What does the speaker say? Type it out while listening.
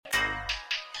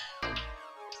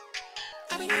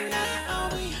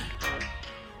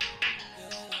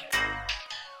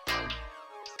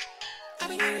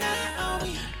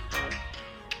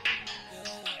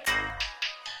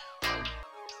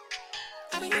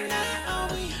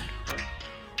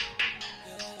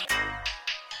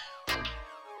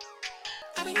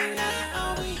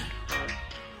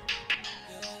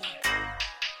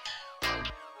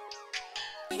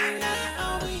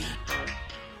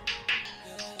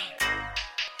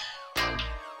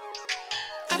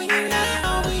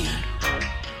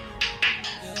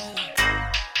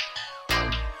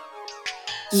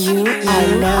You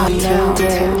are now tuned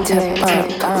in to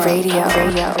Bump Radio.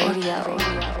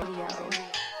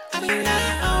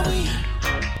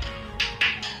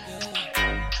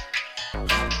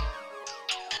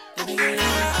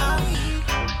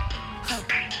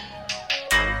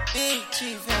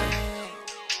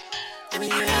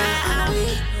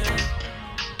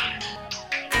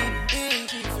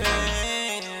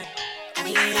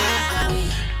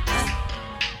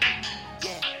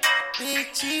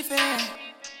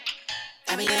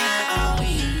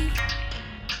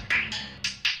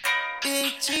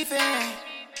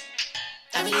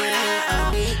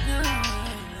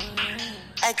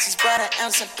 I just bought an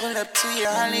ounce and pull up to your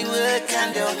Hollywood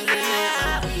condo.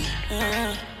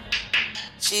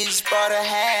 She just bought a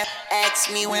hat,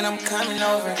 asked me when I'm coming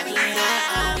over.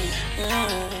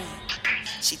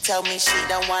 She told me she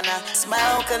don't wanna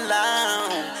smoke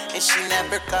alone, and she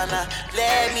never gonna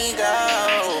let me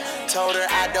go. Told her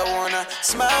I don't wanna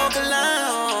smoke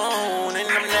alone, and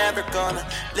I'm never gonna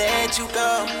let you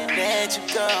go, let you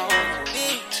go.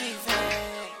 Big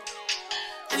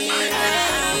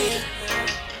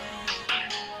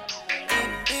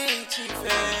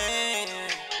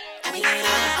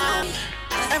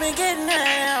I've been getting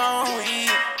that all week,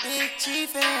 Big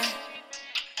Chief.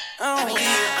 Oh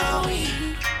yeah,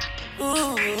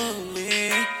 ooh,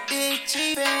 Big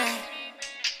Chief.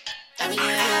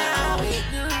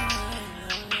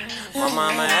 My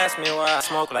mama asked me why I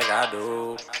smoke like I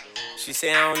do. She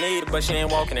said I don't need it, but she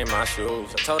ain't walking in my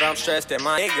shoes. I told her I'm stressed that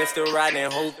my niggas still riding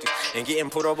in hoopties and getting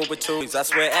put over with twos. I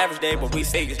swear average day, but we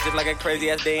say it's just like a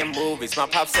crazy ass day in movies. My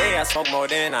pop say I smoke more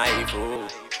than I eat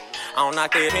food. I don't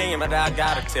knock the opinion, but I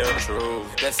gotta tell the truth.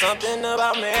 There's something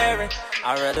about Mary.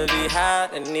 I'd rather be high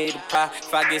than need a pie.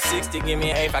 If I get 60, give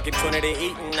me an 8. If I get 20 to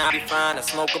eat, and I'll be fine. I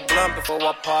smoke a blunt before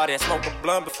I party. I smoke a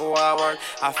blunt before I work.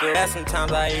 I feel that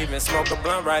sometimes I even smoke a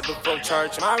blunt right before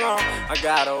church. Am I wrong? I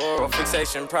got an oral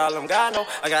fixation problem. God know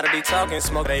I gotta be talking,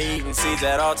 smoke, they eating seeds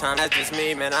at all times. That's just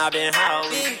me, man. I've been high.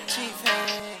 Big Chief.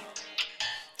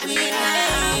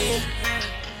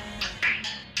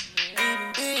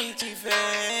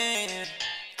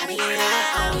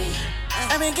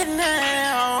 I've been getting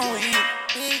that all week,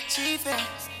 Big Chief.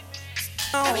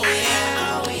 Oh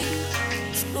yeah,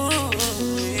 ooh,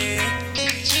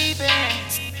 Big Chief.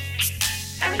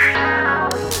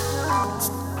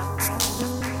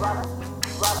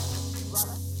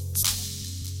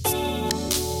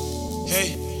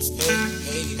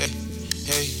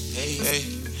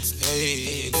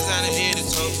 Hey, design the head to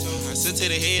toe. I sit to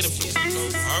the head of flow.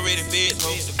 Already fed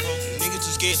ho. Niggas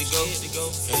too scared to go.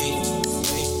 Hey.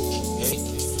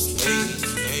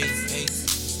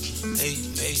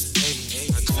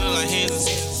 I call like hands and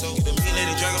so get the meal, let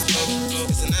it drag on flow.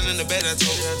 It's a 9 in the bed, I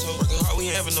told. Working hard, we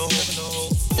ain't having no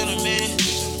hope. Tell the man,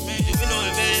 if we know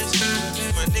advance.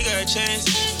 My nigga a chance.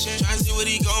 Try to see what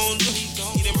he gon' do.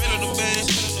 He done ran on the bands.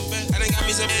 I done got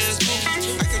me some ass.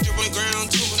 I can drip on the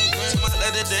ground too.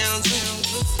 Let it down too.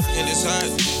 And it's hot.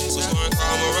 What's going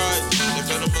call my ride? The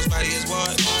phantom plus body is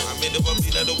what? I made the bumpy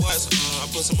let the watch. I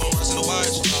put some more rocks in the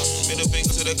watch. Middle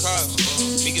finger to the cops.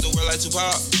 Me get the world like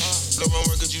Tupac. The wrong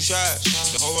work cause you shot.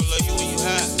 The whole world love you when you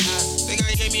hot. Think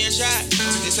I gave me a shot.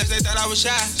 They said they thought I was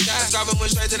shy. Scarvin'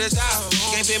 went straight to the top.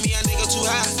 Can't pay me a nigga too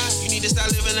high. You need to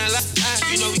stop living that life.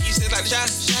 You know we keep shit like the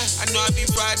shot. I know I be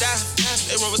before I die.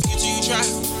 They run with you till you try.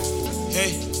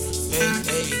 Hey.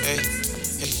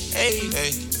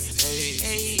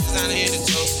 It's not a head to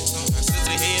toe. I sit to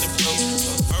the head and flow.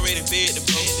 Already fed the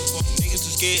flow. Niggas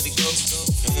too scared to go.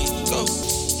 Hey, go.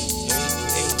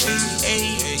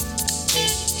 Hey.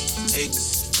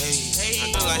 I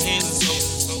feel like hands and soap.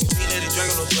 We let it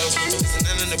drag on the flow. It's a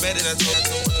 9 in the bed that I told.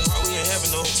 Working hard, we ain't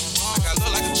having no. I got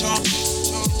look like a charm.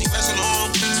 Deep rest on the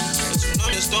arm. You know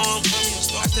the storm.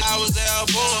 I said I was there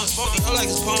born. The hoe like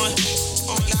it's porn.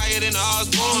 Higher than the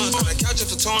Osborne. On the couch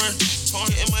after torn.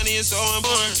 Getting money is so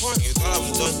important. You thought I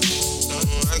was done.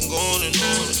 I can go on and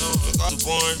on. The cars are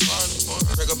born.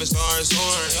 Crack up and start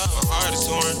soaring. My heart is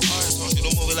torn. Shoot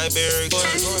a movie like Barry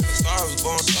Gordon. The star was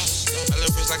born. I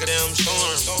live rich like a damn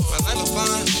storm. My life was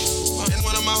fine. And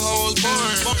one of my hoes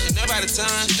born. She never out of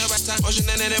time. Ocean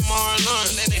none of them more alarm.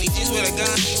 And he just with a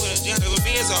gun. Never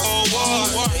be as a whole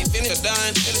war. Ain't finished or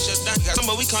done. Got some,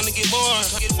 but we come to get more.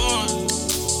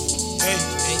 Hey,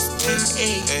 hey, hey,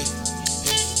 hey,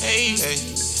 hey, hey, hey.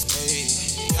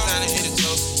 Time to hit a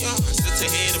toe. I still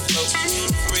take head to blow.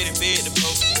 Ready to bed to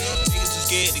blow. Niggas too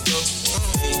scared to go.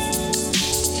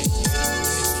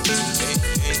 Hey, hey,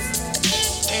 hey,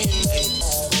 hey, hey.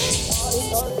 All these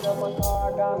horses in my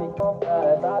car got me going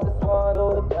fast. I just wanna do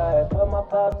the dash, put my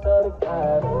pedal to the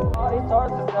gas. All these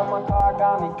horses in my car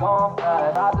got me going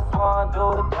fast. I just wanna do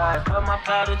the dash, put my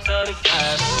pedal to the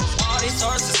gas. All these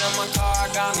horses in my car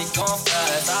got me going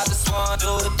fast. I just wanna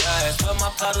do the dash, put my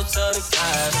pedal to the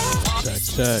gas.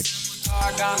 Check.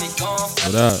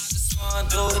 What up?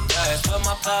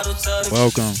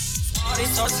 Welcome.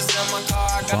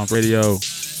 Bump Radio.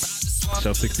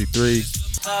 Show 63.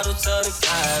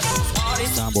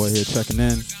 Soundboy here checking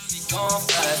in.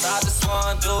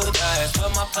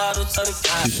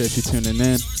 Appreciate you tuning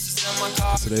in.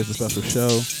 Today's a special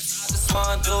show.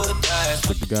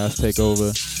 Let the guys take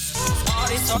over.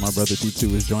 My brother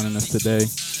D2 is joining us today.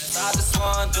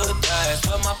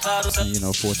 And you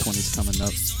know, 420's coming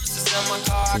up.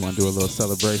 We want to do a little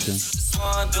celebration. Go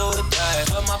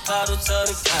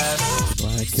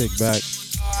ahead, kick back,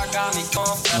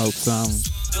 smoke some,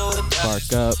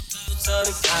 park up.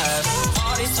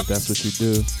 If that's what you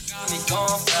do.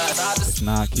 If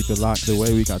not, keep it locked the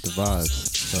way we got the vibes.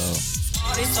 So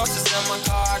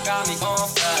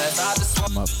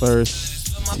I'm up first.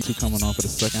 T2 coming on for the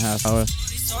second half hour.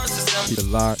 Keep it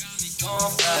locked.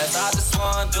 Got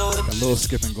a little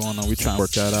skipping going on. We trying to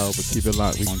work that out, but keep it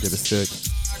locked. We gonna get it fixed.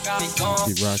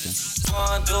 Keep rocking.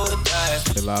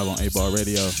 Get live on 8-Ball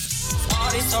Radio.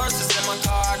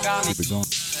 Keep it going.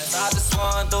 I just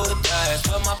wanna do the dash,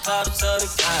 put my pedal to the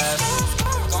gas.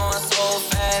 Going so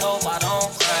fast, hope I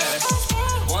don't crash.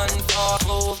 One car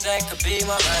move that could be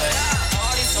my last.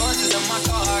 All these horses in my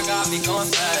car got me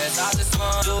going fast. I just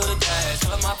wanna do the dash,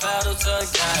 put my pedal to the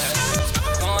gas.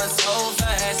 Going so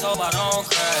fast, hope I don't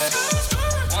crash.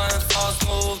 One false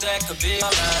move that could be my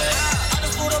last. I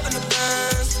just pulled up in the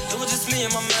Benz, it was just me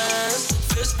and my mans.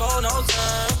 Fishbowl, no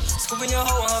time, scooping your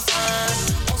hoe on her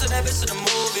friends. To that bitch to the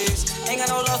movies, ain't got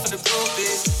no love for the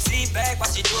groupies. Sit back while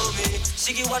she do me,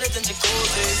 she get wetter than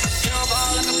jacuzzis. She don't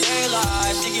ball like a play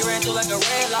light, she get ran through like a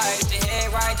red light. The head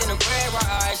right, then the bread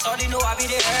right. Shorty knew I be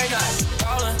there every night.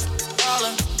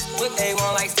 Ballin', whip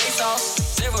A1 like steak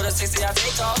sauce. 0 to 60 I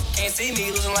take off, can't see me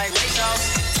losing like Ray Charles.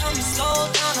 Tell me slow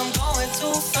down, I'm going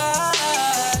too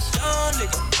fast. Young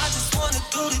nigga, I just wanna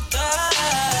do the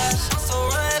dash. I'm so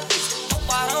reckless,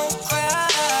 hope I don't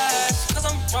crash. Cause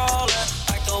I'm rollin'.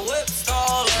 Whip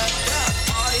stalling,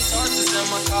 yeah. All these horses in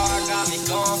my car got me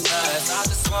going fast. I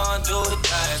just wanna do the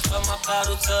dash, put my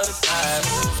pedal to the gas.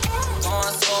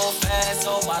 Going so fast,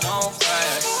 hope I don't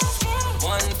crash.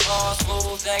 One false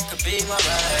move that could be my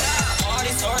last. All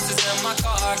these horses in my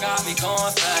car got me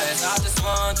going fast. I just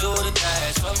wanna do the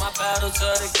dash, put my pedal to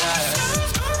the gas.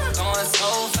 Going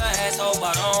so fast, hope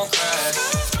I don't crash.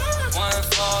 One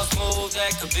false move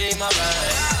that could be my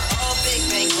last. Oh, big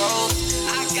bang rolls,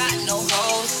 I got no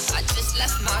hoes. I just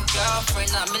left my girlfriend,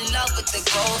 I'm in love with the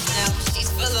ghost now. She's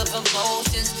full of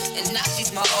emotions, and now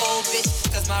she's my old bitch.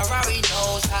 Cause my Rari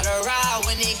knows how to ride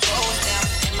when it goes down.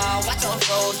 And my watch on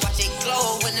froze, watch it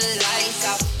glow when the lights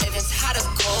out. If it's hot or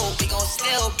cold, we gon'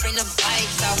 still bring the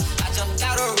bikes out. I jumped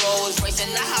out of Rolls Royce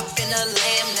and I hop in a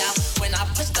Lamb now. When I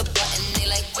push the button,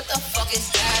 they like, what the fuck is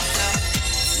that now?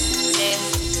 Yeah,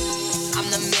 I'm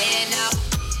the man now.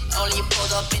 Only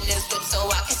pulled up in this whip so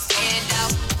I can stand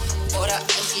out. Bought a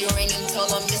icy ring and told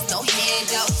them there's no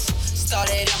handouts.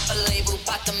 Started off a label,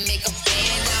 bout to make a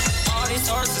band now. All these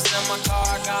horses in my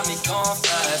car got me going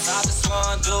fast. I just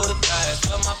wanna do the dash,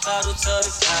 put my pedal to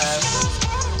the gas.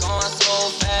 Going so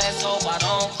fast, hope I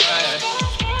don't crash.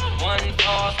 One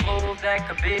false move that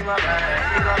could be my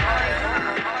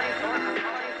last.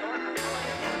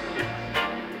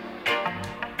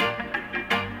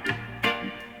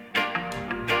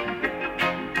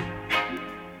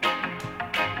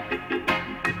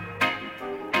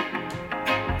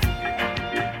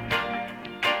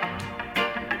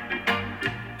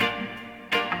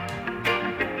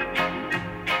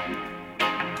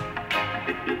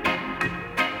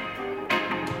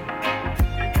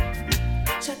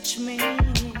 Touch me.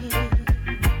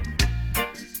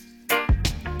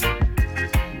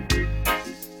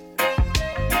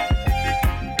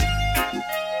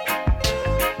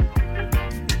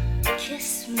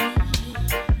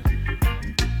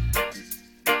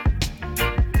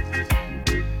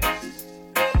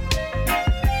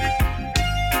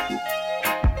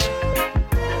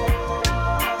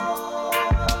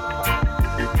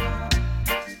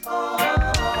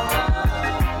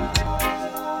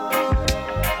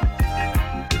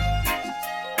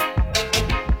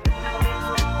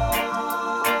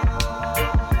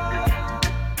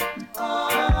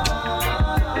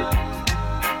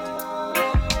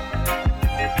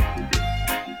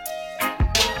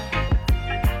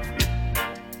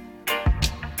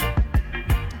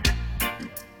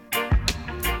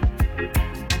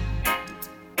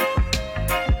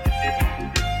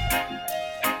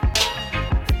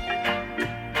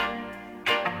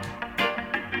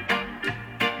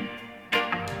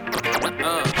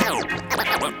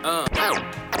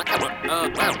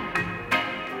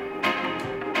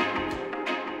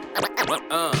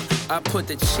 I put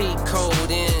the cheat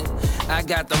code in. I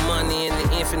got the money and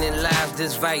the infinite lives,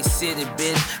 this Vice City,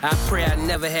 bitch. I pray I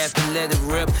never have to let it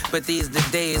rip, but these the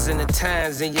days and the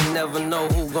times, and you never know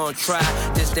who gon' try.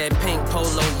 Just that pink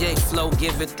polo, yay flow,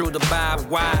 give it through the barbed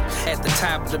wire. At the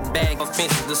top of the bag,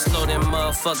 offensive to slow them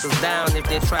motherfuckers down if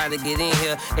they try to get in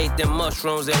here. Ate them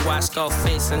mushrooms and watched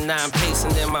Scarface, and now I'm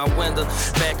pacing in my window.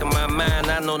 Back in my mind,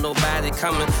 I know nobody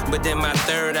coming, but then my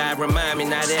third eye remind me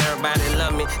not everybody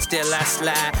love me. Still I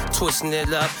slide, twisting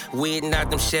it up, weeding out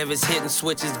them Chevys, hitting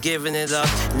switches, giving it up,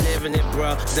 living it,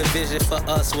 bro. The vision for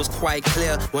us was quite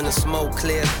clear. When the smoke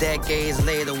clears, decades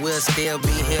later, we'll still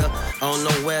be here. I don't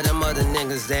know where them other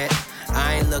niggas at.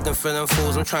 I ain't looking for them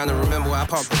fools. I'm trying to remember where I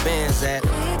parked the Benz at.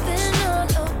 We've been on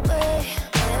the way,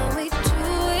 and we do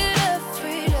it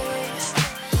every day.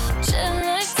 Just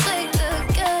like take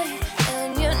the game,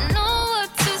 and you know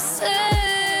what to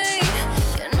say.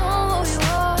 You know who you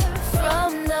are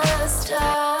from the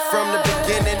start. From the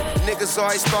beginning, niggas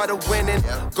always started winning.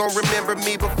 Gon' remember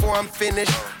me before I'm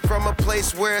finished. From a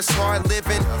place where it's hard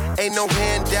living, ain't no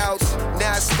handouts,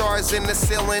 now it's stars in the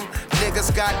ceiling.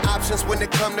 Niggas got options when it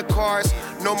come to cars,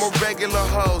 no more regular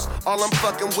hoes, all I'm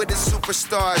fucking with is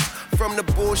superstars. From the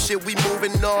bullshit we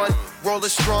moving on, roll a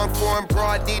strong foreign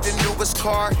broad, need the newest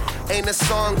car. Ain't a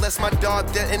song less my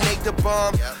dog detonate the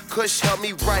bomb. Kush help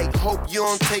me write, hope you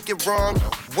don't take it wrong.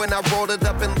 When I rolled it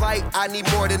up in light, I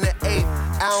need more than an 8.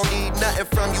 I don't need nothing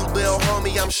from you, lil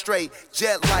homie, I'm straight.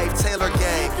 Jet life, Taylor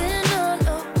gang.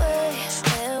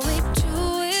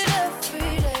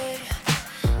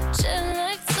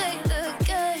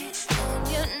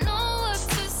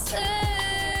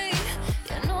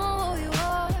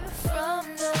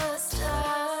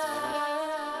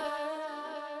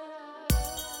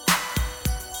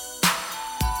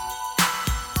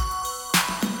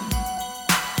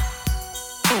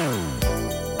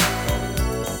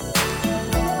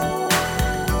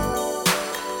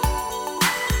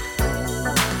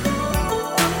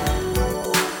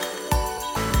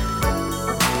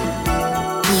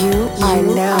 You are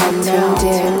now tuned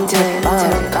in to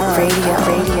Bump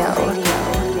Radio.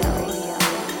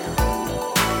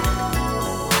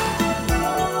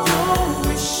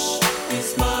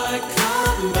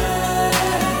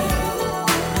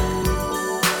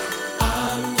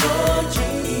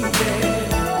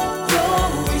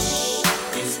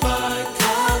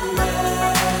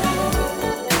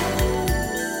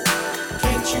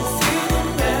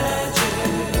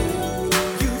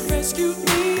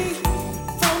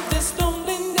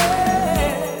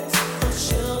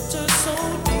 Shelter so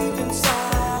deep inside.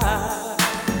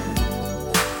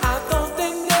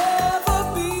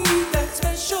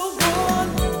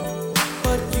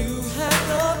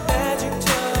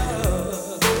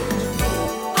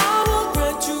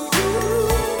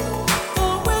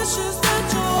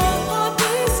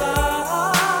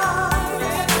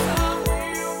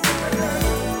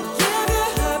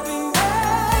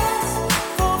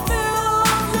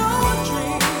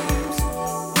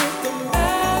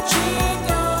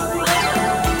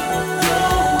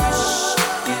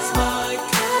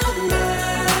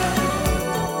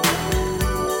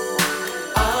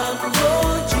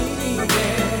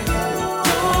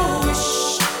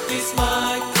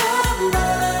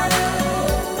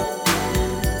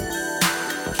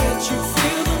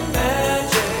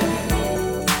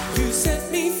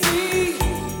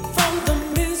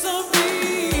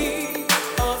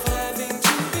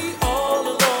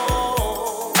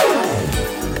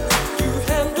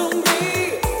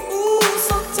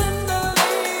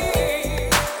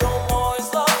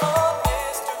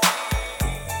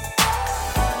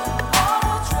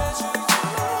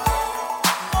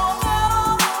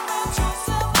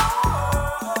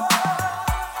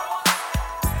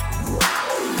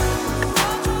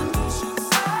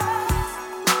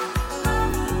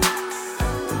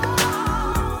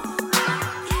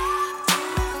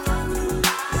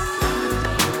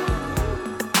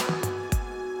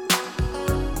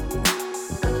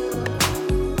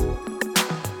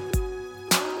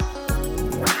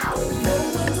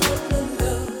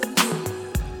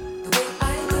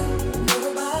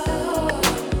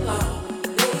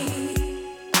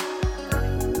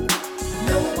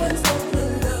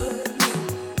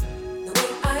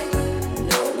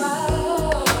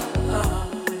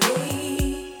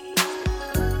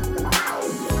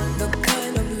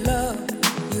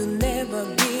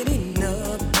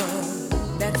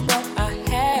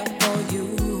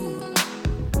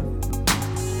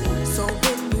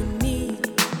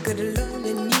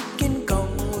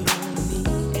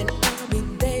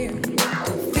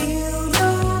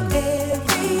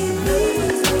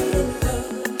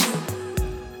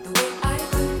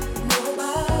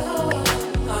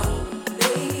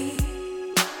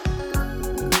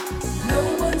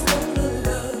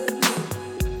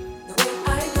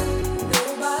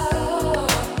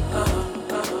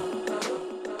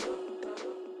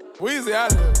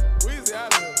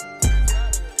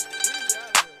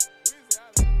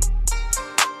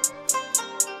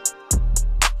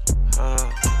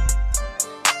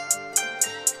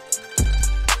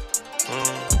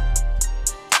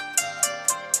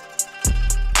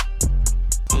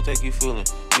 Take you fooling,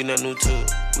 we not new to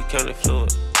it, we kinda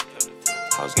fluid.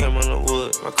 House game on the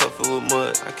wood, my cup filled with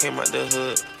mud. I came out the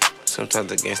hood,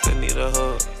 sometimes against I need a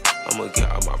hug. I'ma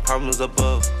get all my problems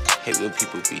above. Hate when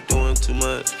people be doing too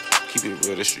much. Keep it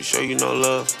real, the street show you no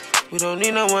love. We don't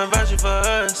need no one vouching for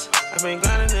us. I've been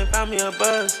grinding and found me a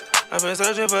buzz. I've been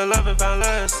searching for love and found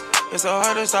less. It's so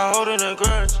hard to start holding a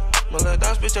grudge. My little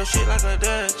dog spit your shit like a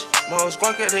Dutch. My whole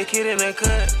squad got the kid in the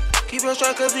cut. Keep your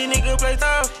strike cause these niggas play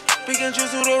tough. Pick and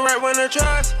choose who the right one to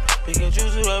trust. Pick and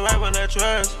choose who the right one to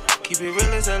trust. Keep it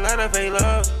real, it's a lot of fake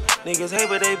love. Niggas hate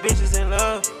but they bitches in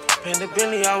love. Paint the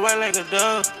Bentley all white like a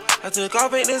dove. I took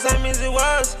off, ain't the same as it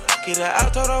was. Get her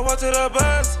out, told her walk to the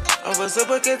bus. Over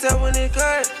super can tell when it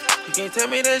cut. You can't tell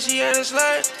me that she ain't a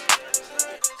slut.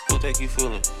 Who take you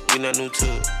fooling? We not new to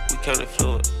it, we kinda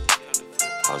fluid.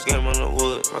 House game on the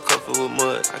wood, my cup filled with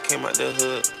mud. I came out the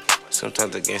hood,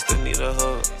 sometimes against I need a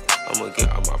hug. I'ma get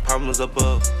all my problems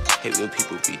above. Hate when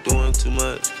people be doing too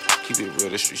much. Keep it real,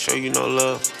 the street show you no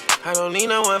love. I don't need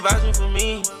no one vouching for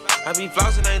me. I be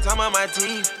flossing, ain't talking about my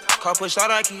teeth. Car push out,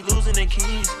 I keep losing the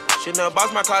keys. Shouldn't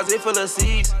box my closet full of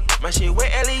seeds. My shit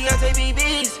wet, Eliante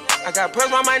BBs. I got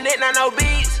pearls on my neck, not no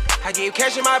beats. I give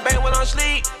cash in my bank when I'm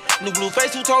sleep. New blue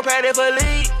face, two toe padded for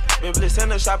lead. Baby,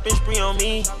 send a shopping spree on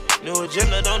me. New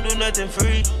agenda, don't do nothing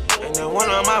free. And then one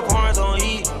of my porns on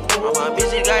E. All my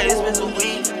bitches got expensive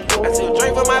weed. I still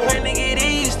drink for my pain to get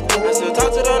eased. I still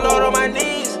talk to the Lord on my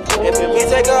knees. If it me,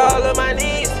 take all of my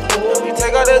knees. If we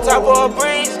take out the top for a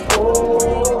breeze.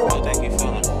 Don't think you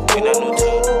feeling. We not new to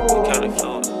it, we kinda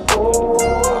fluid.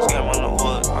 House game on the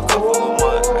wood, my cup full of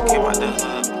mud. I came out the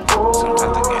hood,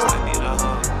 sometimes against I need a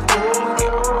hug. I'ma get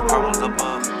all my problems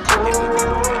above. If the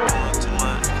people be doing too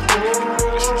much,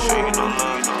 I should show you no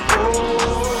love, no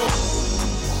love.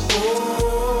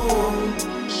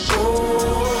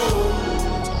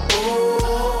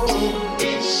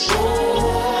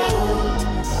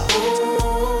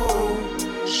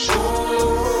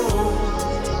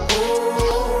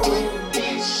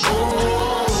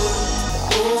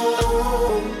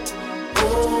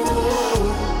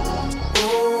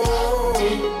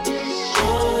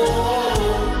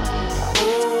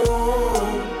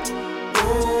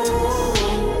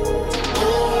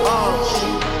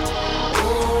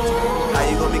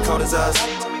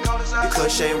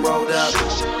 Kush ain't rolled up,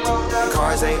 the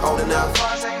cars ain't old enough,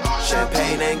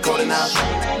 champagne ain't cold enough,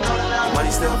 the money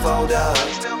still fold up,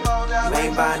 you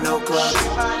ain't buying no clubs,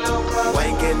 you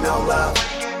ain't getting no love,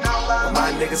 but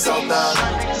my niggas so thug,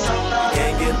 you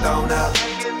ain't getting thrown up,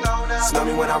 smell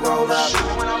me when I roll up,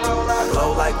 I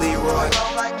glow like Leroy,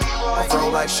 I throw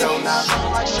like Shona,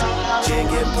 gin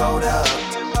getting pulled up,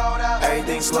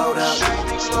 everything slowed up,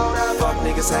 fuck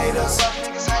niggas hate us.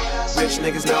 Rich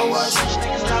niggas know us.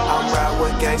 I'm riding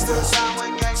with gangsters,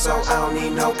 so I don't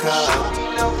need no cup.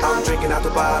 I'm drinking out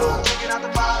the bottle,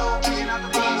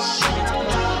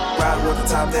 riding with the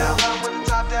top down,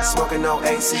 smoking no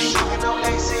AC.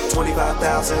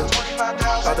 25,000,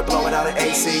 about to blow it out of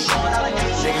AC.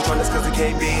 Niggas run us cause they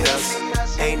can't beat us.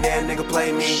 Ain't that nigga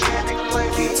play me?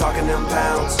 Keep talking them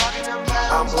pounds.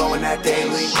 I'm blowing that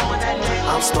daily.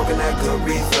 I'm smoking that good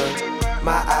reefer.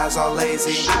 My eyes all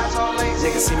lazy.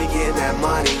 Niggas see me getting that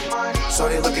money, so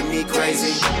they look at me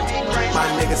crazy. My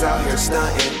niggas out here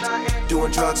stunting,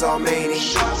 doing drugs all many.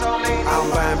 I'm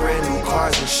buying brand new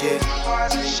cars and shit.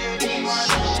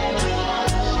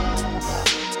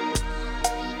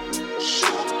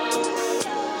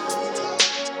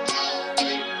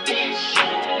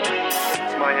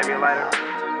 Somebody have me a lighter?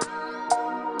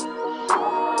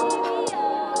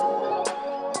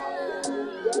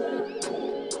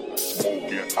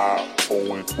 I 4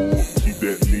 and 4, keep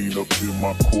that lean up in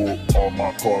my core. All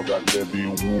my car got levy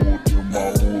and wood. In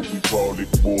my hood, we call it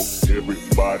for.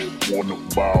 Everybody wanna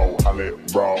ball. I let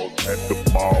raws at the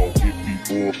mall. Hit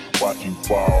people watching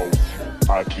fall.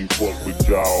 I can't fuck with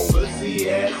y'all. Pussy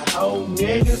ass old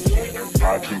niggas.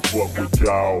 I can't fuck with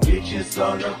y'all. Bitches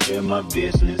all up in my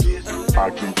business. I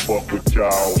can't fuck with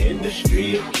y'all.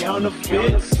 Industry of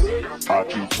counterfeits. I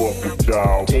can't fuck with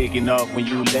y'all. Taking off when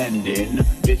you landing.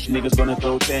 Bitch niggas gonna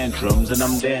throw tantrums and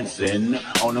I'm dancing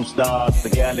on them stars. The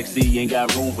galaxy ain't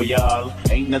got room for y'all.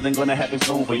 Ain't nothing gonna happen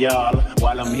soon for y'all.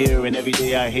 While I'm here and every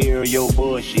day I hear your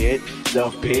bullshit.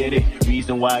 Self-pity.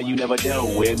 Reason why you never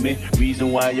dealt with me.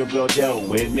 Reason why your girl dealt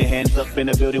with me. Hands up in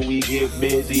the building, we get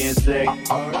busy and say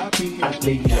R.I.P.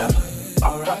 Aaliyah.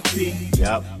 R.I.P.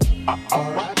 Yep.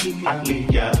 R.I.P.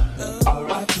 Aaliyah.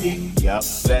 R.I.P. Yup,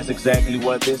 that's exactly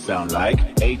what this sound like.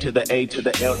 A to the A to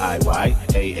the L-I-Y.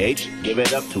 A-H, give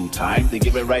it up 2 times, then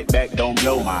give it right back, don't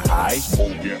blow my high.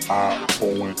 Smoking out,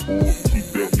 pouring wood, keep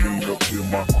that lean up in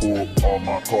my core. All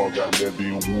my car got leather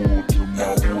and wood, in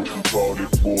my wood, we call it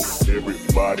for.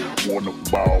 Everybody wanna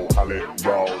ball, holla at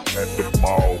raw, at the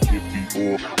mall. If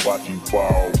you up, watch him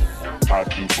fall. I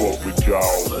can't fuck with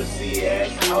y'all. Pussy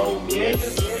ass hoe,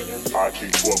 yes. I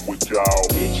can't fuck with y'all.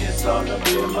 Bitches all up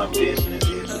in my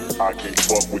business. I can't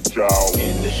fuck with y'all.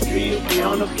 In the street, we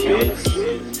on the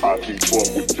fence. I can't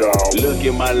fuck with y'all. Look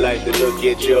at my life and look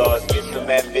at yours. Get some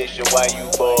ambition while you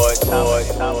bored.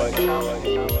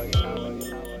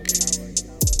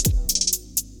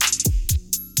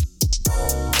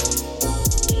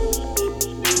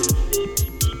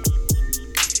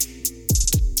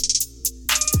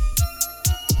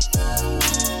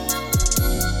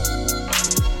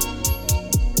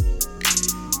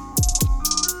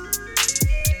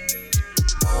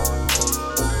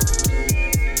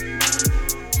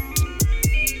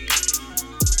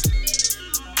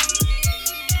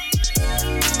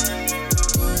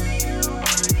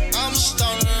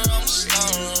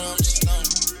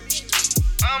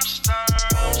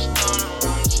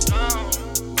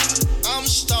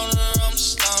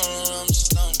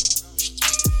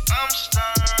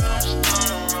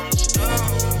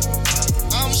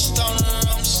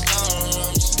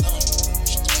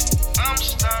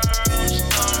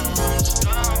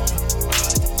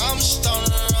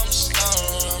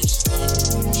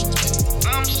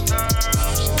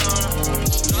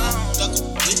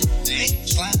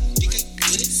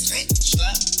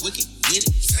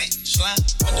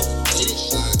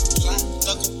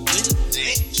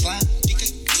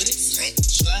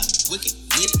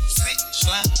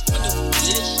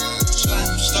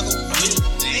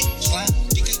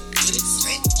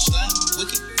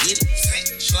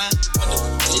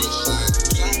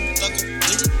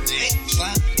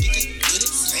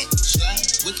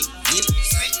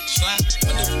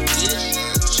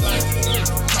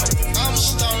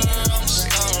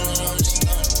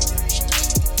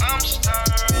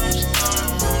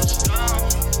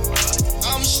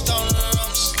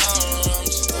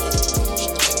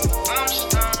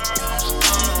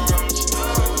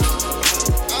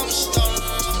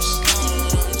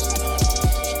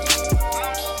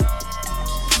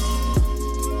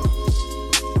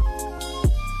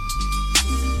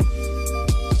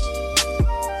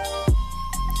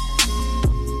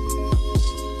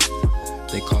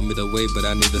 But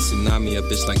I need a tsunami, a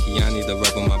bitch like Kiani, the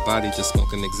rub on my body, just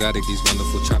smoking exotic. These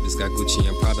wonderful tropics got Gucci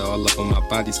and Prada all up on my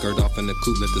body. Skirt off in the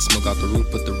coupe, let the smoke out the roof,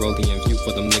 put the rollie in view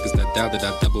for them niggas that doubted.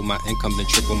 I double my income, then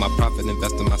triple my profit,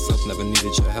 invest in myself, never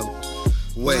needed your help.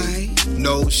 Wait,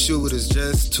 no shooters,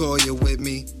 just Toya with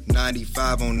me.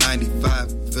 95 on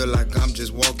 95, feel like I'm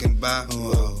just walking by.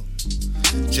 Whoa.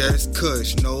 Just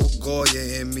Kush, no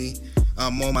Goya in me.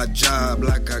 I'm on my job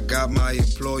like I got my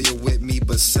employer with me,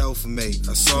 but self-made.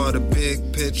 I saw the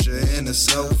big picture in a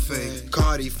selfie.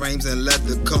 Cardi frames and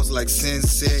leather coats like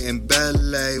Sensei and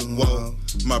Ballet. Whoa,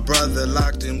 my brother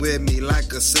locked in with me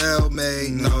like a cellmate.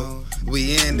 No,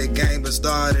 we in the game but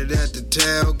started at the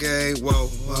tailgate. Whoa,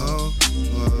 whoa,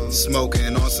 whoa.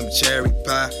 Smoking on some cherry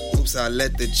pie. Oops, I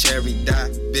let the cherry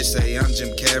die. Bitch say I'm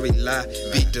Jim Carrey, lie.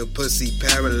 Beat the pussy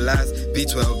paralyzed.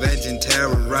 B12 engine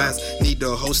terrorized. Need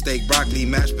the whole steak, broccoli,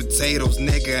 mashed potatoes,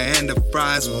 nigga, and the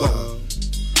fries. Whoa.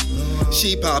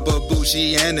 She pop a boo,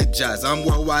 she energized. I'm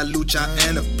worldwide Lucha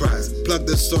Enterprise. Plug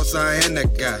the source, I am the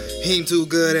guy. He ain't too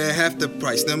good at half the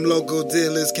price. Them local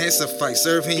dealers can't suffice.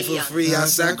 Serve him for free, I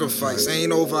sacrifice.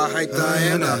 Ain't overhyped, I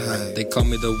am a hype. They call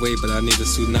me the way, but I need a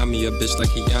tsunami. A bitch like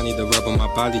Kiani, the rub on my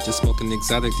body, just smoking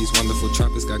exotic. These wonderful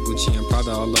tropics got Gucci and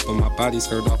Prada all up on my body.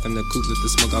 Skirt off in the coupe, let the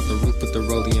smoke out the roof, put the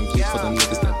rollie in view for them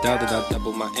niggas that doubted. I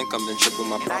double my income, then triple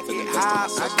my profit, invest in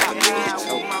myself, never needed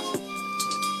your help.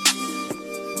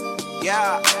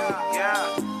 Yeah,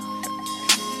 yeah.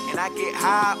 And I get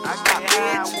high, I got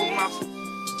bitch.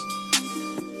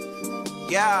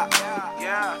 Yeah,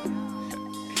 yeah.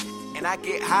 And I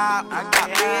get high, I got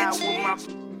bitch.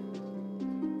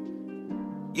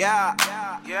 Yeah,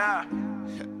 yeah.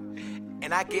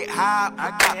 And I get high,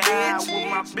 I got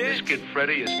bitch. This Kid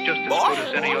Freddy is just as good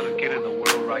as any other kid in the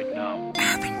world right now.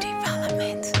 Urban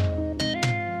Development.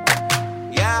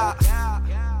 Yeah.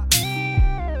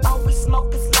 Always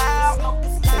smoke is loud.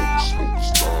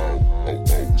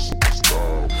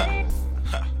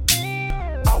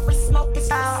 Always smoke is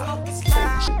loud.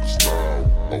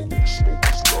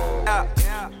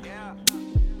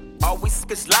 Always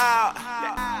is loud.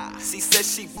 She said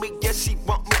she weak, yeah, she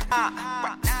want me.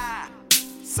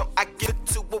 So I get it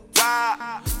to a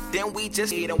while. Then we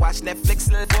just eat and watch Netflix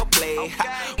and let it play. We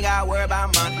ain't gotta worry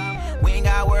about money. We ain't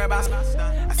gotta worry about.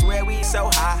 I swear we so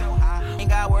high. Ain't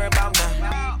gotta worry about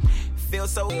nothing. Feel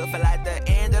so good, feel like the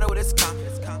end of the world is coming.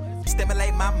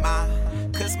 Stimulate my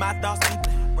mind, cause my thoughts keep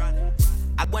running.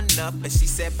 I went up and she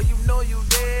said, but you know you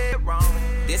did wrong.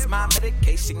 This my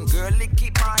medication, girl, it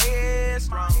keep my head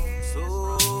strong.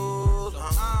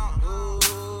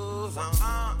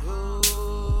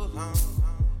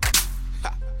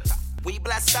 We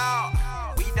blessed out,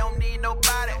 we don't need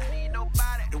nobody.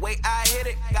 The way I hit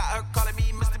it, got her calling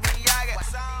me Mr. Miyagi.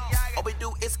 All we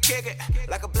do is kick it,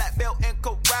 like a black belt and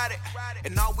karate.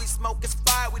 And all we smoke is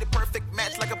fire, we the perfect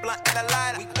match, like a blunt and a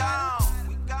lighter. We gone,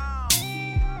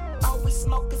 all we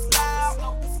smoke is loud.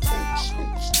 All we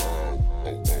smoke is loud.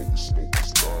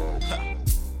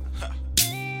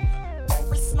 All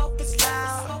we smoke is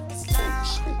loud.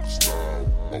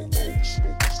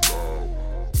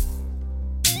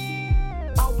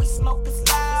 All we smoke is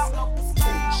loud.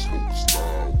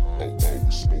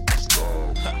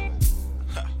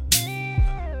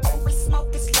 All we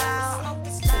smoke is loud.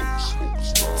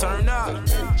 Turn up.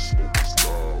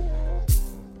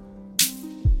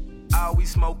 All we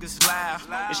smoke is loud.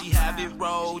 And she have it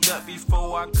rolled up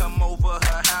before I come over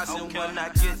her house. And when I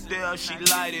get there, she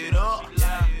light it up.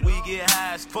 We get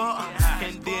high as fuck.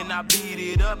 And then I beat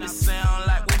it up. It sound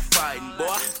like we fighting,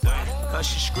 boy. Cause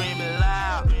she screaming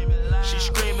loud. She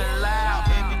screaming loud.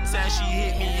 Every time she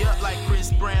hit me up like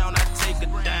Chris Brown, I take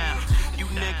her down. You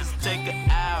niggas take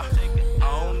her out. I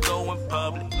don't go in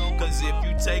public. Cause if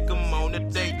you take them on a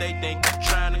date, they think you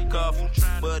tryna cuff them.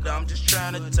 But I'm just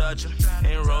tryna touch them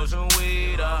and roll some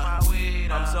weed up.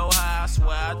 I'm so high, I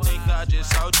swear I think I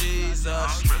just saw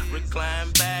Jesus.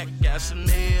 Recline back, got some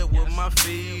head with my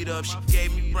feet up. She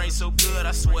gave me brain so good,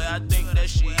 I swear I think that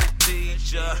she a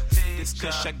teacher. This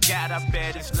kush I got, I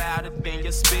bet it's louder than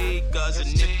your speakers.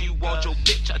 And if you want your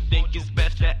bitch, I think it's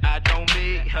best that I don't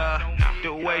meet her.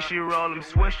 The way she roll them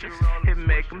swishers, it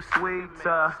make them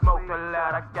sweeter. Smoke a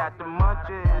lot, I got the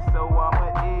munchies, so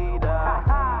I'ma eat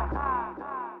her.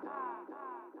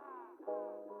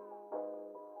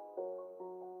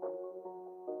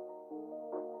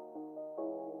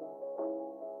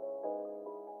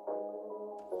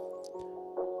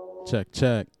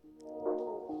 Check.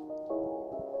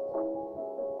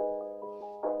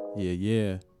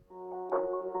 Yeah.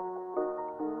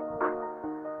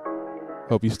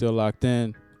 Hope you still locked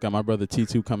in. Got my brother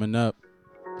T2 coming up.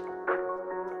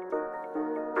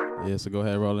 Yeah, so go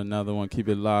ahead, roll another one. Keep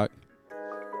it locked.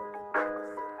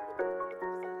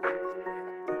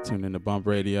 Tune in to Bump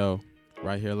Radio.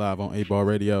 Right here live on 8Ball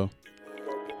Radio.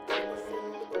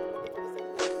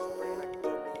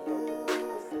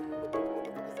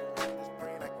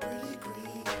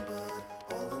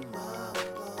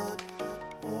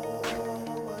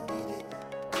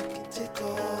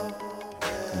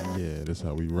 That's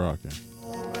how we rockin'.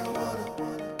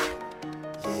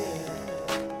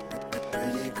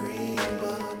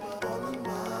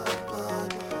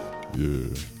 Yeah.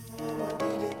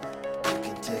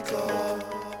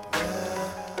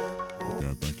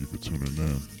 Again, thank you for tuning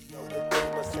in.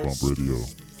 It's Bump Radio.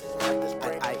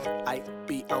 I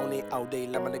be on it all day,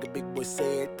 like my nigga Big Boy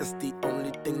said. That's the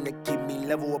only thing that keep me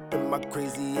level up in my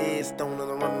crazy ass. Stone on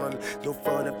the run. No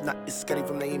fun if not, it's Scotty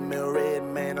from the email red.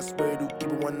 Man, I swear to keep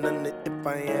it 100. If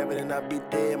I am it, then I'll be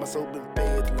dead. My soul been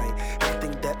fed tonight.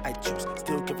 Everything that I choose,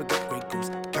 still can forget Grey Goose.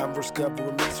 Converse cover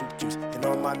with mixed with juice. And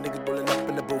all my niggas rolling up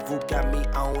in the booth who got me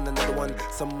on another one.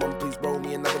 Someone please roll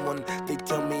me another one. They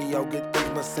tell me all good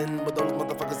things must sin, but those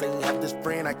motherfuckers ain't have this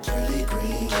friend. I keep it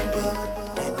green, nigga.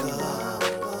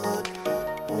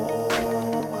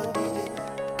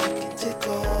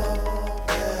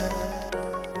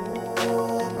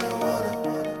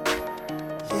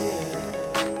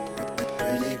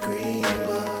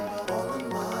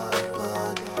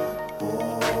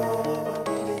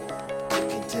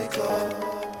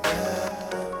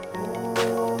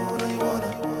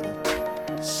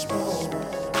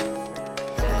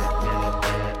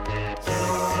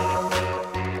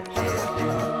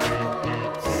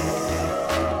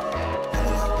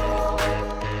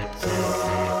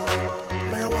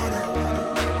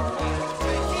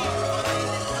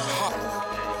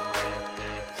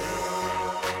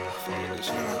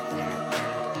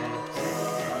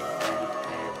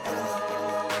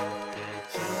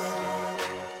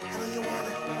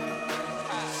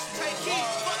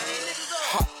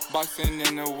 Boxing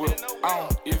in the whip, I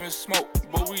don't even smoke,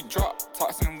 but we drop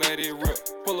tops and let it rip.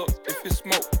 Pull up if it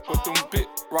smoke, put them big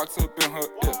rocks up in her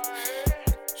ear.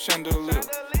 Chandelier,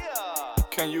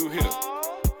 can you hear?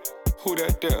 Who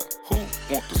that there? Who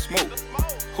want the smoke?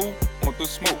 Who want the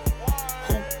smoke?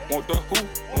 want the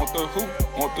who, want the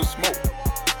who, want the smoke.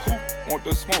 Who want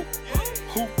the smoke?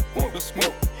 Who want the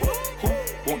smoke? Who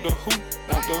want the who,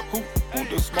 want the who, want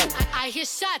the smoke? I hear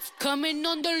shots coming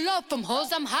on the low from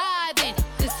hoes I'm hiding.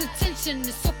 This attention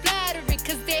is so flattering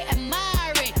cause they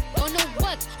admiring. Don't know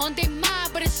what's on their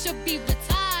mind, but it should be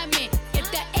retirement.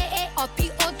 If the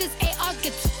AARP or this AR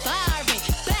gets firing.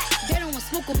 Back, they don't want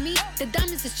smoke with me. The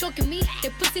diamonds is choking me. They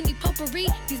pussy need potpourri.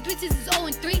 These bitches is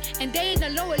 0-3 and they in the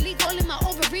lower league, all in my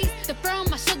ovaries. The fur on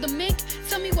my shoulder mink.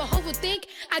 Tell me what hoes will think.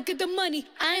 I get the money.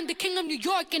 I am the king of New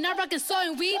York and I rock and saw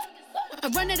and weave. I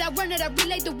run it, I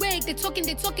relay the wig. They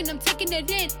talking, I'm taking it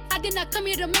in. I did not come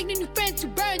here to make new friends, to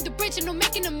burn the bridge and no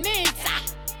making amends.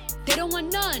 They don't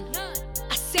want none.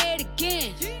 I say it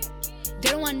again. They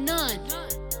don't want none.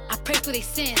 I pray for their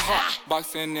sins.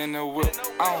 Boxing in the whip.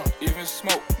 I don't even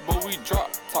smoke, but we drop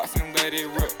tops and let it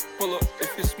rip. Pull up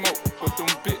if you smoke, put them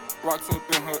big rocks up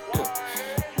in her ear.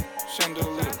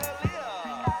 Chandelier,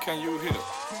 can you hear?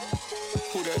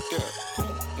 Who that there? Who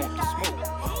want the smoke?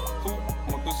 Who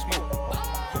want the smoke?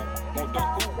 Who want the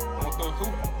who? Want the who?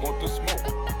 Want the smoke?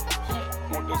 Who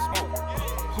want the smoke?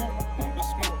 Who want the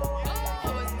smoke?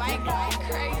 Mike going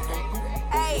crazy.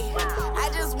 Hey, I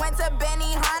just went to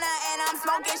Benihana and I'm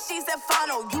smoking, she said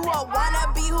funnel. You a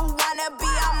wannabe who wanna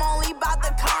be, I'm only about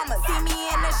the commas. See me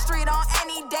in the street on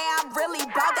any day, I'm really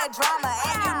about that drama.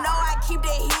 And you know I keep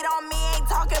the heat on me, ain't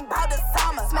talking about the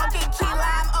summer. Smoking key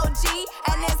lime OG,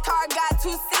 and this car got 2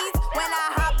 seats. When I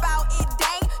hop out, it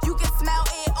dang, you can smell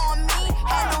it on me.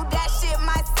 Handle that shit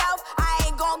myself, I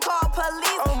ain't gon' call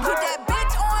police. Keep that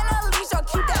bitch on a leash or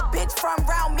keep that bitch from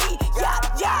round me.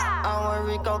 Yeah. I'm a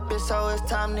Rico bitch, so it's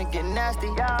time to get nasty.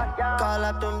 Call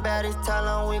up them baddies, tell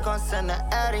them we gon' send a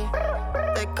Addy.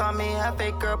 They call me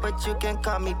Hefe girl, but you can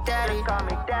call me daddy.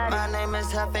 My name is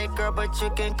Hefe girl, but you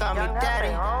can call me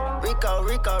daddy. Rico.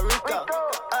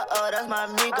 Uh-oh, that's my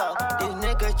amigo. These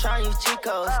niggas try use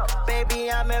Chicos. Baby,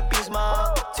 I'm in beast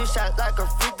mode. 2 shots like a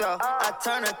free throw. I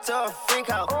turn her to a freak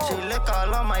hoe. She lick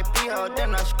all on my pee-hole,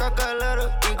 then I scrub a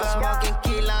little ego. Smoking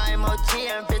key lime OG,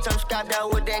 and bitch, I'm strapped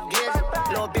out with that glizzy.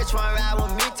 Little bitch wanna ride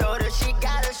with me, told her she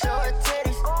gotta show her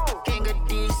titties. King of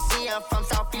DC, I'm from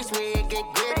Southeast, where it get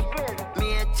gritty.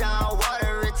 Me and John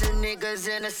Water, richest niggas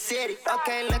in the city.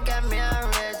 Okay, look at me, I'm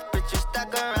rich, bitch, you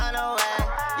stuck around the way.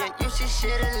 Yeah, you should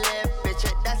shit a lip, bitch,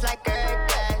 that's like every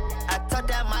day. I taught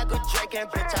that Michael Drake, and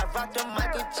bitch, I rocked the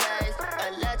Michael Chase.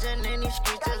 A legend in these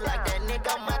streets, just like that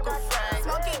nigga Michael Frank.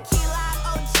 Smoking key lime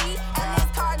OG, and this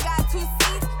car got 2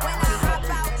 seats. When I hop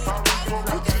out, it dang,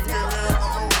 you can smell it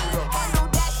on me. Handle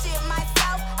that shit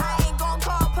myself, I ain't gon'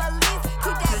 call police.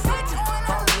 Keep that bitch on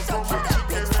a leash, or keep that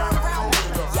bitch from round me.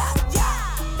 Yeah.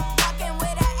 Walking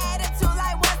with an attitude,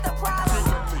 like what's the problem?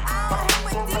 I don't hang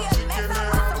with DMX, I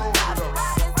want some rough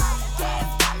riders. Gas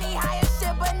got me high as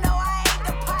shit, but no, I ain't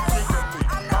the pilot.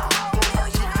 I'm the whole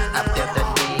million. I feel the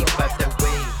need for the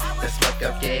weed, the smoke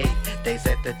of yay. They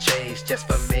set the chase just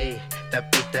for me. The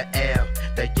beat, the L,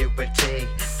 the U and T,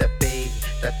 the B,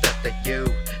 the U,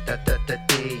 the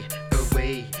D. Ooh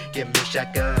wee, give me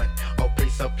shotgun. Oh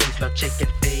please, no chicken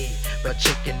feed, but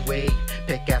chicken weed.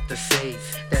 Pick out the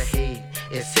seeds, the heat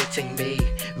is hitting me.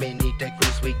 Me need the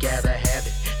grease, we gotta have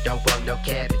it. Don't want no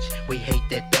cabbage, we hate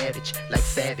that babbage. Like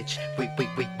savage, we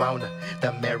wanna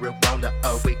the marijuana.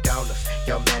 Oh we gonna,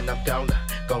 yo man I'm gonna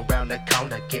go round the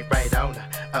corner, get right on her.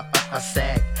 A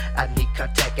sack, I need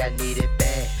contact, I need it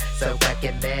bad. So I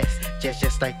can mask,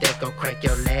 just like that, go crank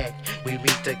your leg. We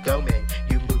need to go man,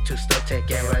 you move too slow, take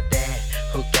care of that.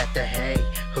 Who got the hay?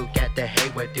 Who got the hay?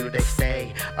 Where do they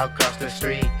stay? Across the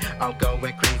street, I'm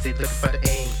going crazy, looking for the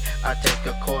ink. I take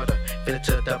a quarter, fill it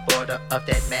to the border of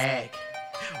that mag.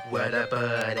 Where the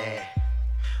bud at?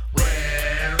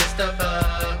 Where is the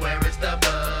bug? Where is the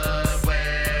bug?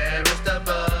 Where is the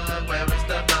bug? Where is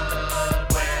the bug?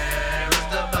 Where is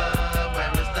the bug?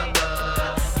 Where is the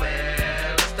bug? Where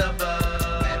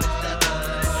is the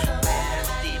bug? Where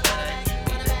is the bug?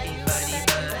 Where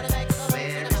is the bud?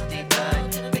 Where is the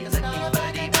bud? Because I keep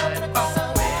buddy bud. Oh,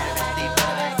 where is the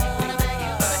bud?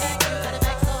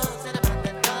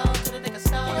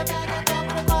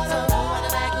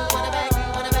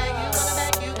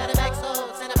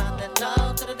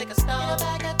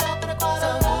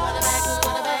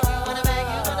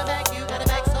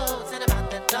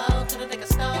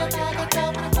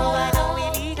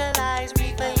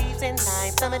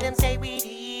 Some of them say we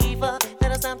evil,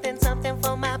 little something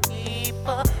for my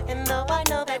people. And though I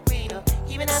know that we don't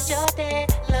even have your day,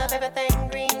 love everything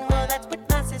green. Well, that's what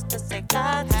my sister say.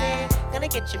 God said, gonna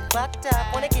get you fucked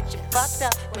up, wanna get you fucked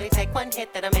up. Will you take one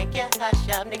hit that'll make you hush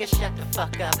up? Nigga, shut the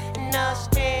fuck up. No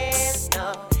stress,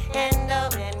 no endo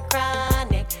and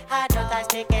chronic.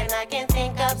 Hydroxyzed and I can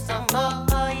think of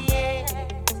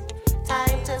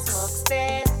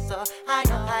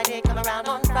Friday, come around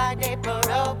on Friday,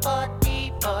 parole for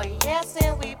D-boy. Yes,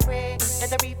 and we pray that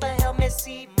the reaper help me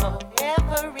see more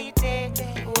every day.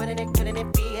 Couldn't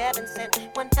it be heaven sent?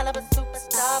 One hell of a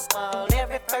superstar ball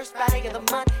every first Friday of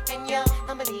the month. And you're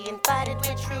humbly invited,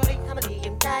 we're truly humbly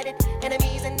united.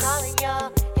 Enemies and all of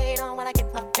y'all hate on when I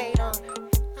get my fade on.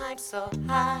 I'm so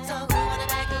high. So who wanna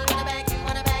bag, you wanna bag, you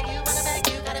wanna bag, you wanna bag,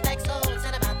 you gotta bag souls.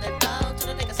 Send them out the door to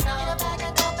the niggas know.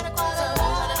 So who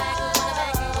wanna bag, you wanna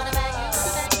bag, you wanna bag, you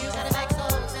wanna bag, you gotta bag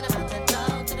souls. Send them out the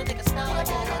door to the niggas know.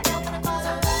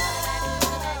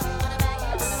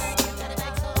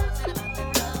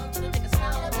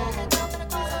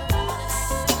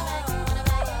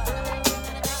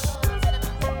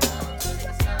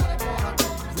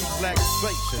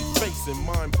 Relaxation, facing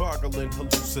mind-boggling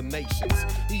hallucinations.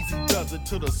 Easy does it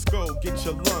to the skull, get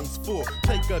your lungs full.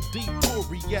 Take a deep pull,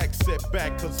 react, set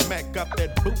back, cause Mac got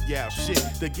that booyah shit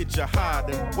to get you high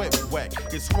and wet whack.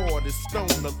 It's hard as stone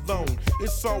alone.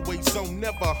 It's always on,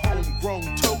 never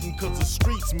homegrown toting, cause the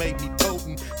streets made me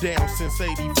potent. Down since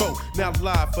 84, now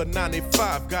live for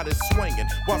 95, got it swinging.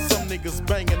 While some niggas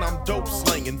banging, I'm dope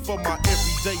slinging for my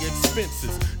everyday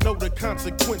expenses. Know the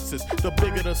consequences, the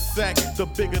bigger the sack, the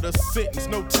bigger the sentence.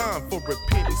 No time for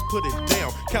repentance, put it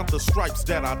down. Count the stripes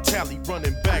that I tally,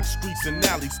 running back streets and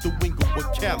alleys to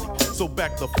Inglewood, Cali. So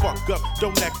back the fuck up,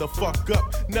 don't act the fuck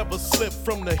up. Never slip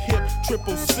from the hip,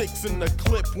 666 in the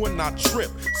clip when I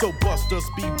trip. So busters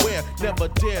beware, never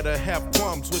dare to have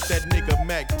qualms with that nigga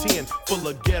Mac 10 full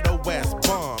of ghetto ass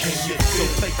bombs. Can you feel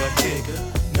like a nigga?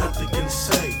 Nothing can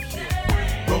save you.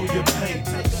 Roll your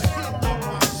papers.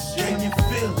 Can you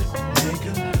feel it,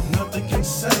 nigga? Nothing can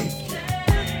save you.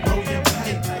 Roll your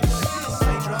papers.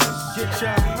 Get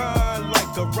your high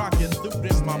like a rocket, loot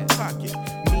in my pocket.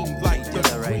 Mean like the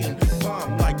green,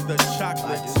 bomb like the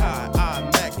chocolate tie. I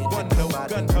Mac, one no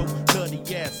gun ho, nutty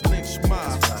ass lynch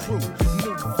my crew.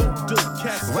 New voodoo,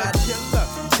 cast that killer,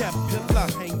 caterpillar,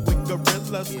 hang with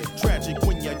gorillas. Tragic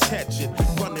when you catch it,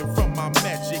 running from my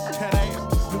magic.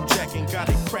 New jacking, got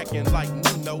it cracking like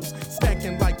Nino's,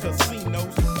 stacking like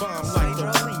casinos, bomb like the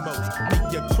primos.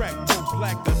 Make your crack go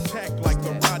black, attack like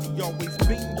the Roddy, always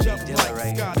beam jump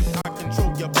like Scotty. I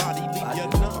control your body, leave you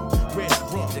numb. Red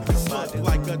rum, look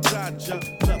like a Dodger,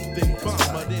 nothing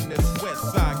bomber than this West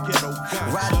Side ghetto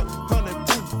gotcha. 100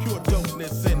 proof, pure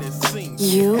dopeness, and it seems.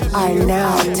 You are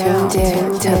now tuned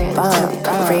in to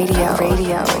Bump Radio.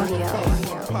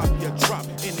 Pop your drop,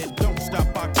 and it don't stop.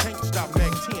 I can't stop.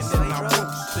 Mac 10, and I won't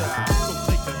stop. So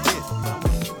take a hit.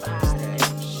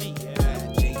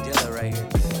 J Dilla right here.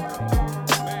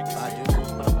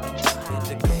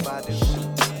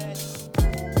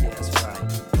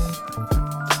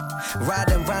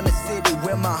 Riding around the city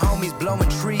with my homies, blowing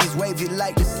trees, wavy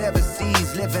like the 7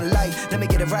 seas, living life. Let me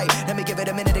get it right, let me give it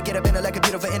a minute to get up in it like a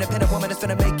beautiful independent woman that's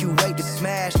finna make you wait to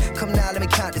smash. Come now, let me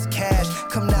count this cash.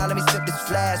 Come now, let me sip this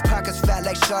flash. Pockets fat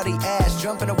like shawty ass.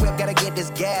 Jump in the whip, gotta get this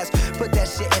gas. Put that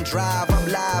shit in drive. I'm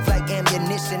live like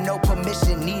ammunition, no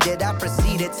permission needed. I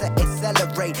proceeded to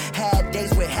accelerate. Had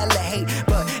days with hella hate,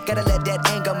 but gotta let that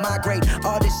anger migrate.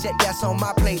 All this shit that's on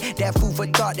my plate, that food for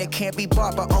thought that can't be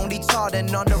bought, but only taught.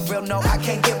 And on the real, no, I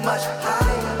can't get much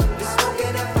higher. Been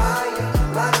smoking that fire,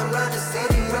 riding around the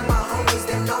city with my homies.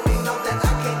 They know me, know that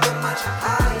I can't get much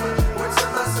higher. Words to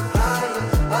my supplier,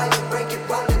 why you break it,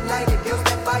 roll it, light it, use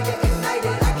that fire, ignite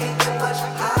it. I can't get much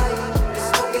higher. Been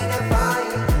smoking that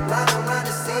fire, riding around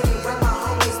the city with my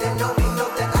homies. They know me,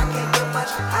 know that I can't get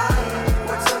much higher.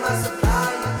 Words to my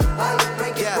supplier, why you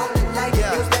break it, roll it, light it,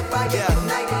 use that fire,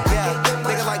 ignite it. I can't get much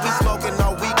Nigga like we smoking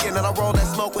all weekend, and I roll that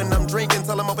smoke when I'm drinking.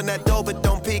 Tell 'em open that door, but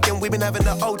don't peek. And we been having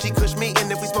the OG Kush meeting.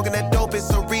 If we smoking that dope, it's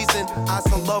a reason. I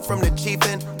so low from the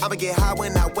chiefin'. I'ma get high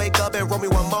when I wake up and roll me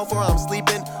one more before I'm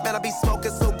sleeping. Man, I be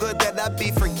smoking so good that I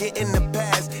be forgetting the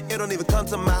past. It don't even come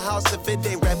to my house if it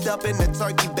ain't wrapped up in a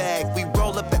turkey bag. We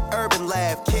roll up at Urban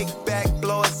Lab, kick back,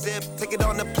 blow a zip, take it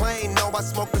on the plane. No, I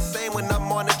smoke the same when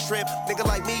I'm on a trip. Nigga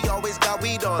like me always got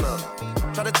weed on her.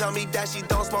 Try to tell me that she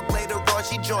don't smoke later on,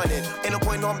 she joinin'. Ain't no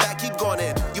point on back, keep going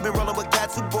in. You been rollin' with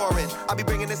cats who boring. I be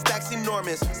bringing the stacks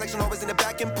enormous. Section always in the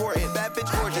back important. Bad bitch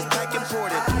gorgeous, back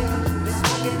important. Been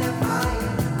smoking that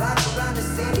fire, riding around the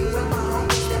city with my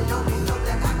homies. They know me, know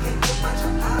that I can't get much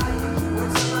higher.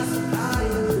 Words to my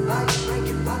supplier, why you break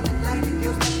it, roll it, light it,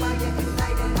 use that fire,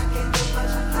 ignite it. I can't get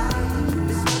much higher.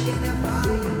 Been smoking that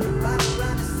fire, riding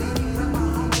around the city with my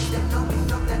homies. They know me,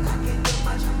 know that I can't get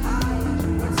much higher.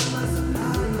 Words to my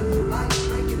supplier, why you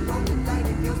break it, roll it, light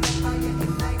it, use that fire,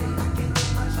 ignite it. I can't get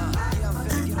much higher.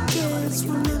 I guess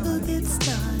we'll never get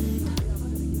started.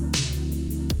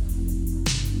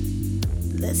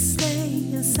 Let's stay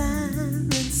in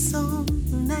silence.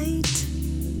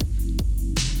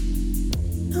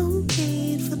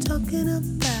 thinking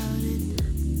about it.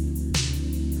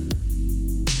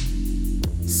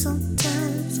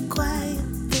 Sometimes quiet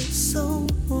feels so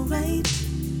right.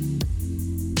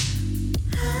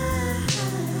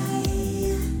 High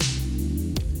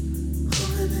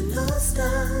over the North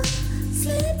Star,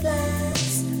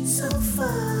 sleepless, so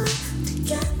far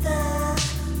together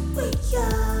we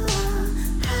are.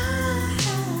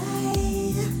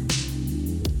 High,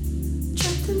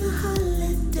 trapped in the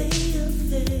holiday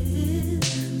of it.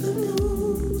 The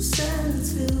new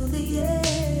sounds fill the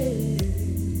air.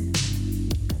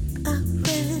 I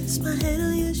rest my head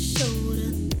on your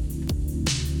shoulder.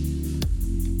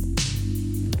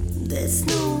 There's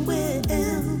nowhere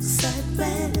else I'd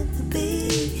rather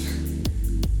be.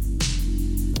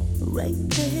 Right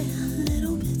there, a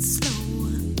little bit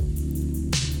slower.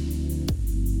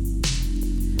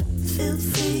 Feel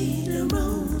free to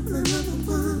roll another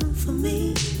one for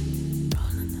me.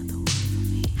 Roll another one for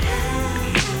me. Hey,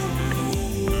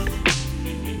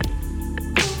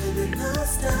 over the North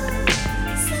Star,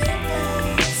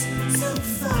 sleepless, so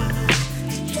far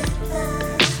together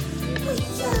we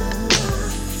are.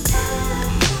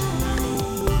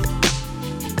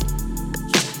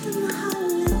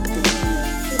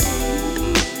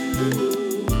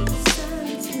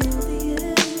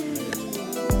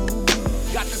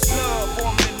 Got this love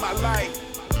forming in my life,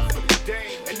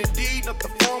 and indeed not the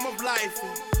form of life.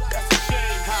 That's a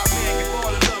shame how a man can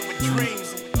fall in love with dreams.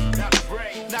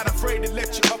 Not afraid to let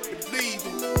you up and leave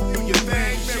it. Do your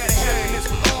thing, share happiness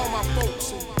with all my folks.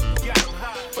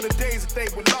 For the days that they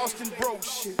were lost and broke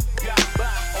shit.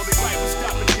 Only right was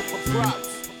stop and give her props.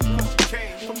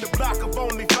 Came from the block of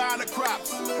only finer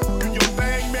crops. Do your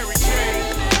thing, Mary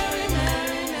Jane.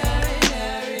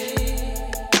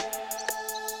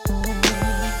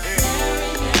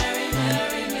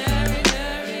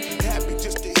 Happy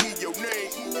just to hear your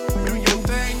name. Do your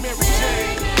thing, Mary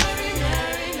Jane.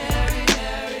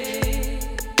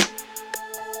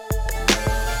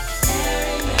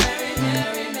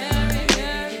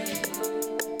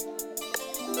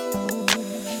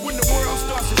 When the world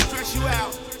starts to stress you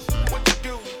out, what you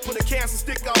do? Put a cancer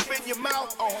stick off in your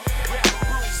mouth.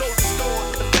 So the store,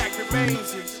 the fact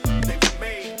remains is they've been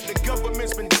made. The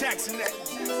government's been taxing that.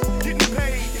 Getting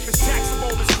paid if it's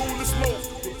taxable, it's cool to smoke.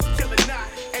 Killing not,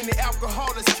 and the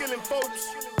alcohol that's killing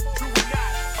folks. True or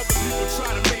not, other people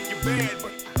try to make you bad,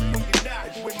 but you're not.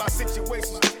 When my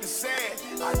situation's getting sad,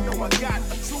 I know I got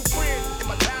a true friend in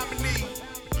my time of need.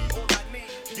 All I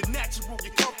need, you're natural,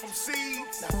 you come from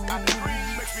seeds. I agree,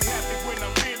 makes me happy when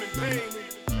I'm feeling pain.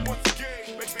 Once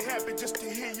again, makes me happy just to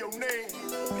hear your name.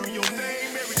 Do your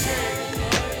name every day.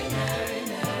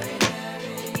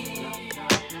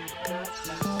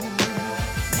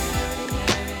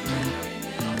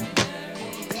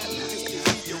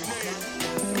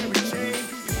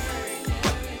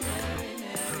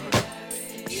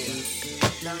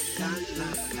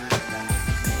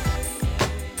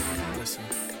 Listen.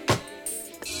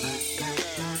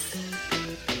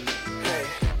 Hey,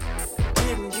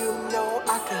 didn't you know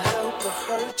I could help but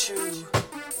hurt you?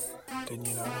 Didn't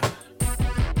you know that?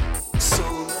 So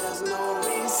there's no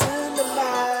reason to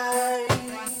lie.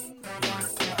 You don't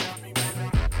have to lie to me, baby.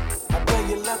 I bet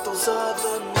you let those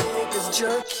other niggas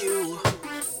jerk you.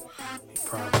 He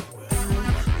probably will.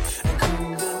 And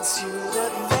convince you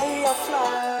that they are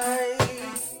fly.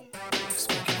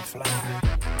 Speaking of fly,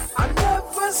 I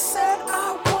never said I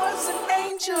was an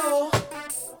angel.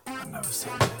 I never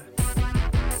said that.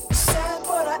 Said,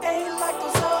 but I ain't like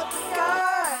those other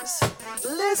guys.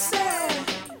 Listen,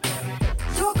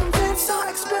 you're convinced our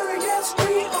experience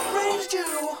rearranged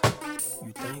you.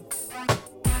 You think?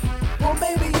 Well,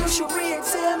 maybe you should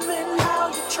re-examine how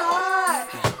you tried.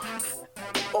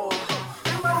 Or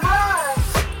am I high?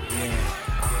 Yeah,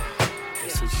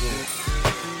 this is it.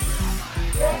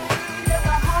 Yeah, am I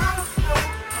high?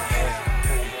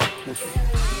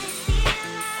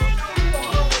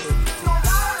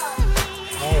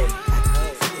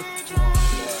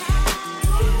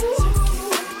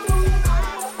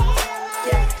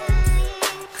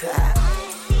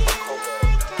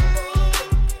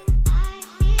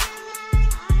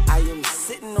 I am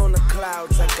sitting on the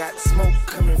clouds, I got smoke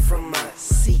coming from my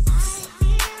seats.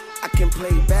 I can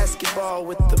play basketball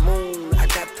with the moon, I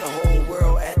got the whole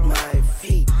world at my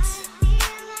feet.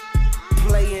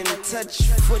 Playing touch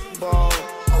football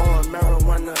on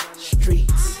marijuana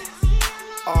streets,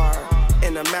 or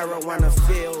in a marijuana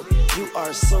field. You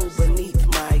are so beneath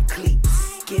my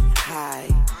cleats. Get high,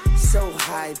 so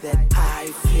high that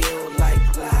I feel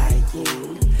like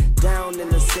lying down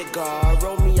in a cigar.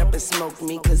 Roll me up and smoke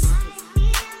me, 'cause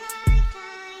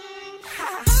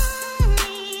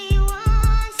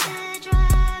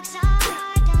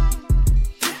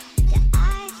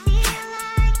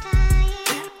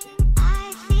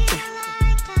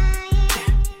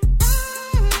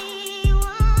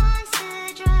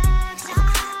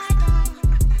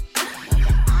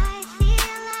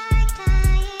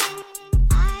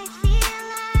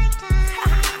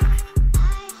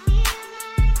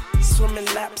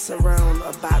around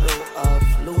a bottle of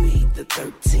Louis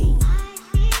XIII.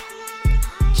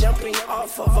 Jumping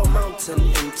off of a mountain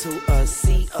into a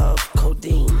sea of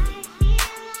codeine.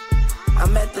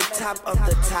 I'm at the top of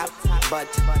the top, but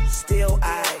still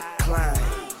I climb.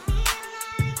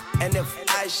 And if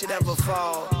I should ever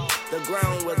fall, the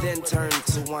ground will then turn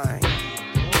to wine.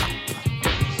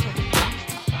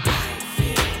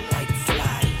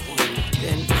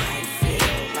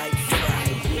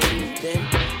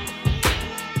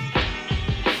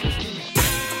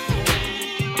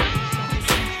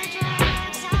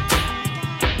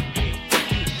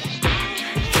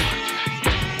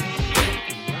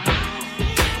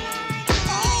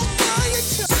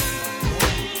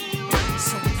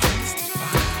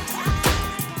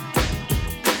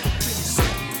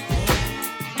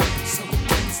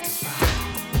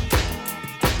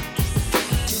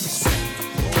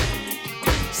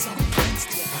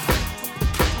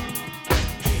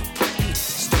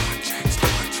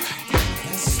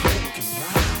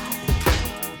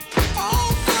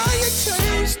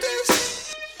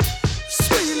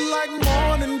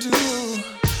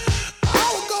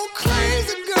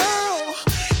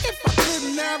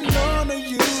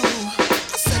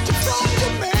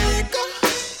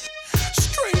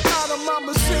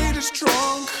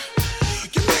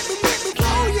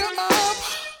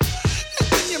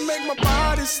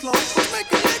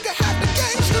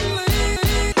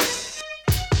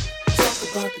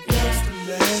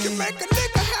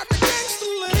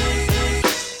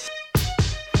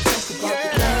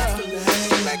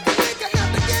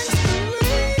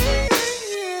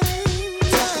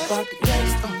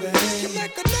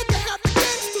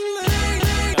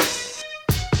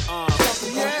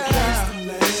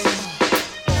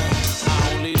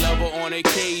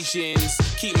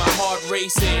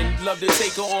 Love to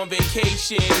take her on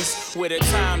vacations where the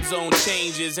time zone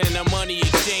changes and the money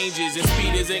exchanges and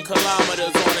speed is in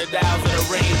kilometers on the dials of the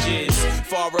ranges.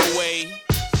 Far away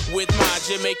with my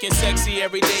Jamaican sexy,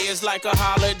 every day is like a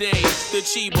holiday. The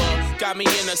Chiba got me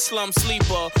in a slum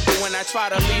sleeper, but when I try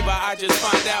to leave her, I just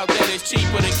find out that it's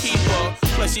cheaper to keep her.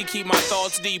 Plus she keep my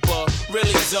thoughts deeper,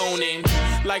 really zoning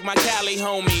like my Cali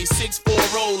homies,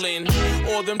 6'4" rolling.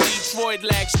 All them Detroit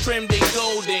lacks trimmed in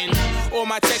golden, or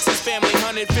my Texas family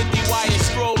 150 wires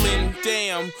strolling.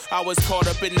 Damn, I was caught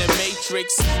up in the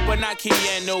Matrix, but not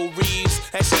Keanu Reeves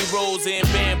as she rolls in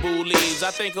bamboo leaves.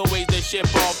 I think of ways to ship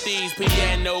off these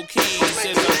piano keys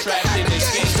since I'm trapped in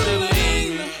this gangster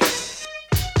lean.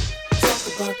 Talk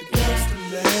about the gangster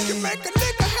lane. You make a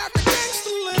nigga have the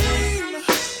gangster lean.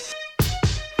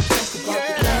 Talk about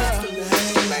the gangster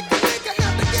lane. You make a nigga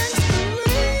have the gangster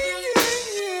lean.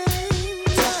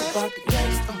 Talk about the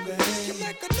gangster lane. You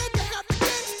make a nigga have the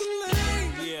gangster lean.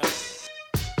 Yeah.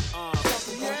 Talk about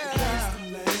the gangster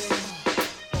lane.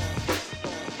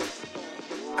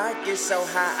 I get so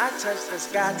high, I touch the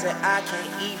sky till I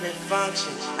can't even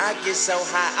function. I get so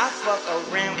high, I fuck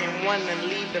around and wanna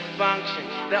leave the function.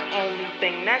 The only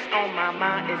thing that's on my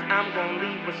mind is I'm gonna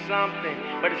leave with something,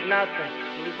 but it's nothing.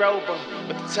 We rover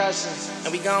with the tussins,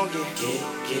 and we gon' get lit,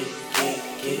 lit,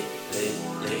 lit, lit,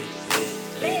 lit,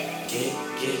 lit, get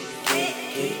lit,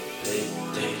 lit,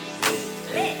 lit,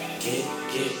 lit, get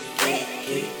lit, lit,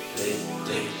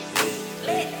 lit.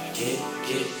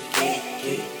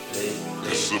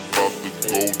 It's about to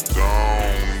go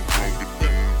down, drunker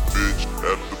than a bitch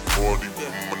at the party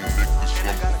with my niggas from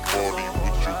the party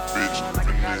with your bitch.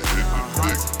 Finna hit the lick,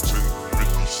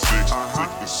 1056,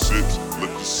 taking sips,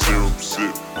 let the syrup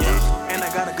sip. And I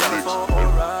got a gun for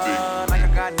aura, like I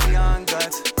got neon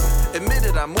guts.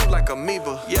 Admitted I move like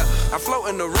amoeba. Yeah, I float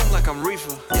in the room like I'm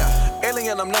reefer. Yeah,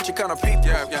 alien, I'm not your kind of people.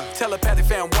 Yeah. Telepathic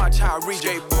fan, watch how I read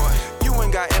you. Boy, you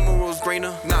ain't got emeralds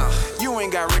greener. Nah, you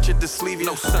ain't got Richard the Sleevey.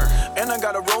 No sir. And I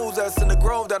got a rose that's in the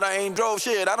grove that I ain't drove.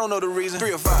 Shit, I don't know the reason.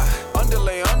 3 or 5.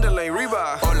 Underlay,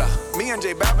 revive. Hola. Me and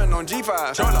J Bappin on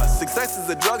G5. Chola. Success is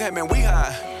a drug, hey man, we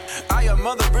high. I your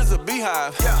mother is a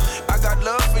beehive. Yeah, I got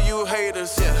love for you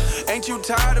haters. Yeah, ain't you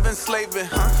tired of enslaving?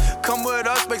 Huh? Come with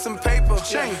us, make some paper.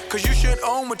 Yeah. Cause you should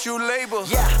own what you label.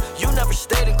 Yeah, you never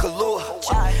stayed in Kahlua.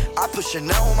 I put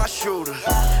Chanel on my shooter.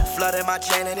 Flooded my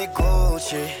chain and it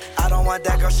Gucci. I don't want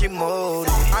that girl, she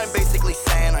moody. I'm basically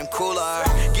saying I'm cooler.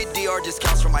 Get Dior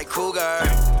discounts from my cougar.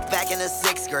 Back in the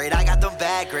 6th grade, I got them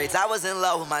bad grades. I was in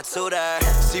love with my tutor.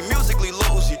 See, musically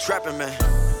loose, you trapping, man.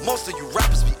 Most of you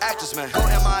rappers be actors, man. Go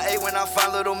MIA when I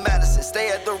find little Madison. Stay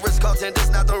at the Ritz-Carlton, this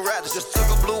not the Radisson. Just took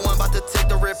a blue one, about to take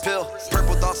the red pill.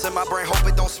 Purple thoughts in my brain, hope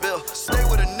it don't spill. Stay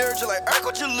with a nerd, you like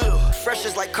Urkel Jalil. Fresh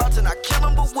is like Carlton, I kill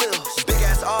him but will. Big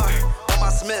ass R on my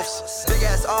Smiths. Big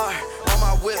ass R on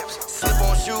my whips. Slip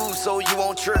on shoes so you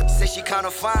won't trip. Say she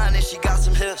kinda fine and she got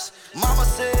some hips. Mama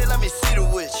said, let me see the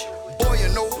witch. Boy, you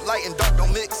know, light and dark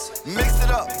don't mix. Mix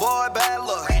it up, boy, bad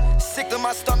luck. Sick to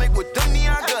my stomach with them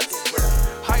neon guts.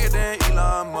 Higher than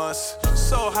Elon Musk.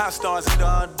 So high, stars in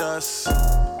the dust.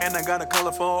 And I got a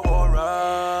colorful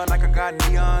aura, like I got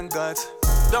neon guts.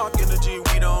 Dark energy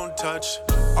we don't touch.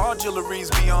 All jewelry's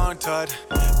beyond touch.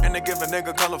 And they give a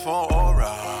nigga colorful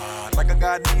aura, like I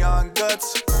got neon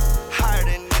guts. Higher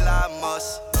than Elon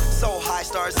Musk. So high,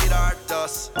 stars eat our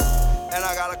dust. And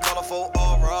I got a colorful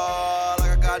aura,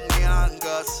 like I got neon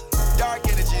guts. Dark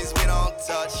energies we don't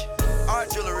touch. Our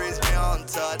jewelry's beyond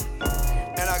touch.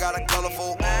 And I got a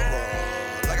colorful aura,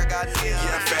 like I got neon.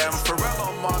 Yeah, fam, Pharrell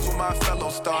on Mars with my fellow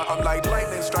star. I'm like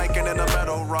lightning striking in a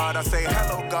metal rod. I say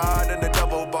hello, God, in the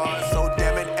double bar. So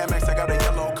damn it, MX, I got a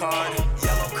yellow card.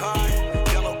 Yellow card,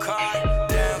 yellow card.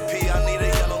 Damn P, I need a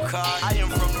yellow card. I am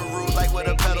from the root like with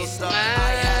a pedal star. I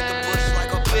had the bush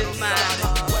like a pedal star.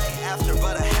 Way after,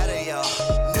 but ahead of y'all.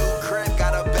 New crib,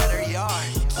 got a better yard.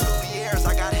 2 years,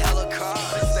 I got hella cars.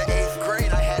 Since the 8th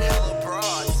grade, I had hella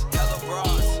broads. Hella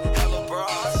bras, hella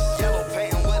bras. Yellow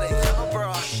paint with a yellow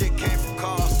bra. Shit came from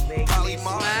cars. Probably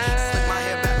mine. Slick my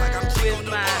hair back like I'm Chico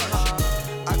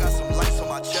DeBarge. I got some lights on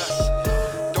my chest.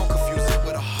 Don't confuse it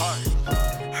with a heart.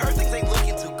 Heard things ain't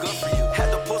looking too good for you. Had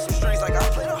to pull some strings like I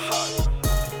played a harp.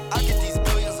 I get these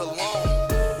billions alone.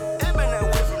 It been that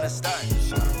way from the start.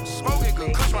 Smoking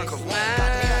good, kush my cologne.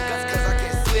 Got neon guts 'cause I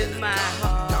can't see it in the dark.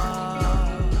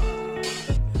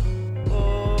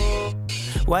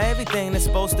 Why everything that's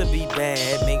supposed to be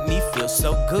bad make me feel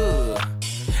so good?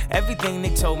 Everything they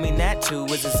told me not to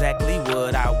is exactly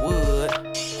what I would.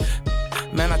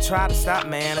 Man, I tried to stop,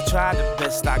 man, I tried the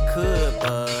best I could,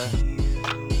 but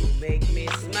make me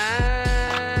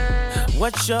smile.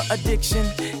 What's your addiction?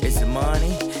 Is it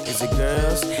money? Is it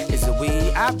girls? Is it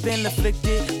weed? I've been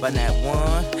afflicted by not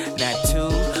one, not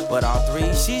two, but all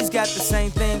three. She's got the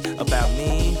same thing about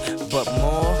me, but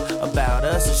more about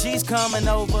us. So she's coming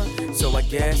over, so I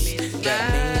guess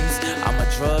that means I'm a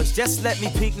drugs. Just let me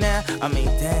peek now. I mean,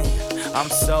 damn, I'm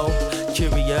so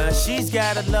curious. She's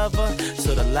got a lover,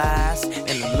 so the lies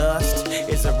and the lust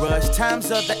is a rush.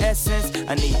 Time's of the essence.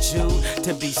 I need you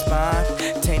to be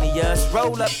spontaneous.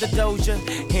 Roll up the Doja,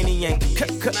 Henny and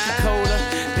Coca-Cola.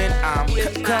 Then I'm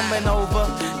coming over,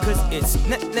 'cause it's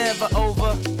never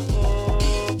over.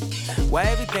 Why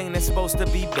everything that's supposed to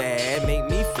be bad make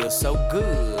me feel so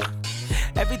good?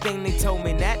 Everything they told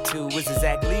me not to is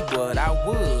exactly what I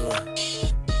would.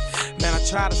 Man, I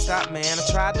tried to stop, man, I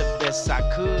tried the best I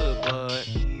could, but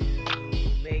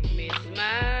make me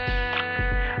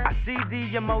smile. I see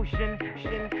the emotion.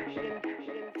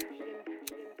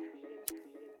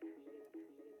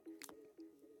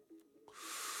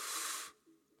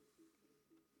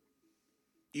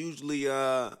 Usually,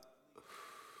 I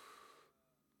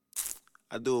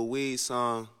do a weed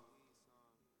song.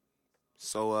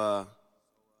 So,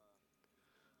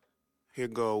 here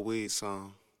go a weed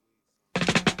song.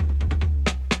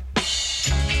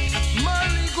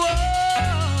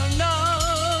 Marijuana,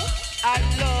 I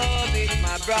love it,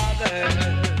 my brother.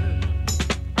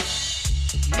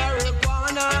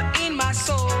 Marijuana in my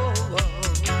soul,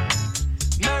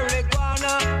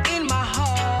 marijuana in my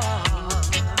heart.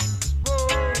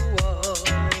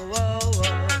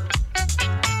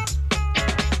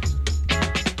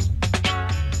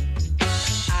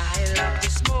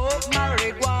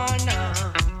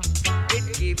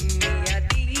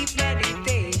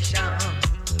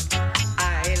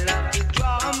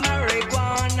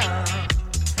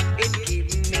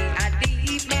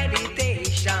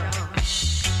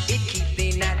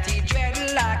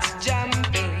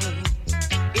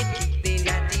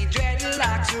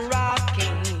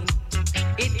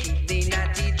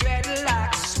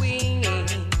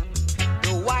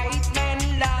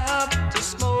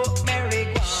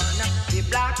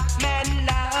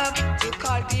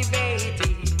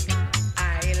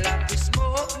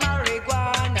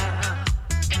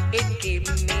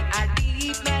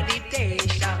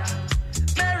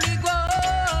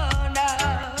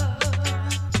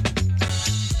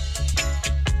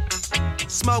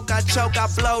 Smoke, I choke, I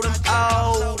blow them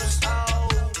O's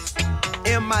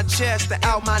in my chest and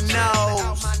out my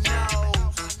nose.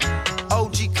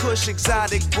 OG Kush,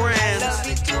 exotic brands.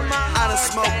 I done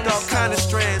smoked all kind of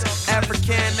strands.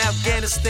 African, Afghanistan.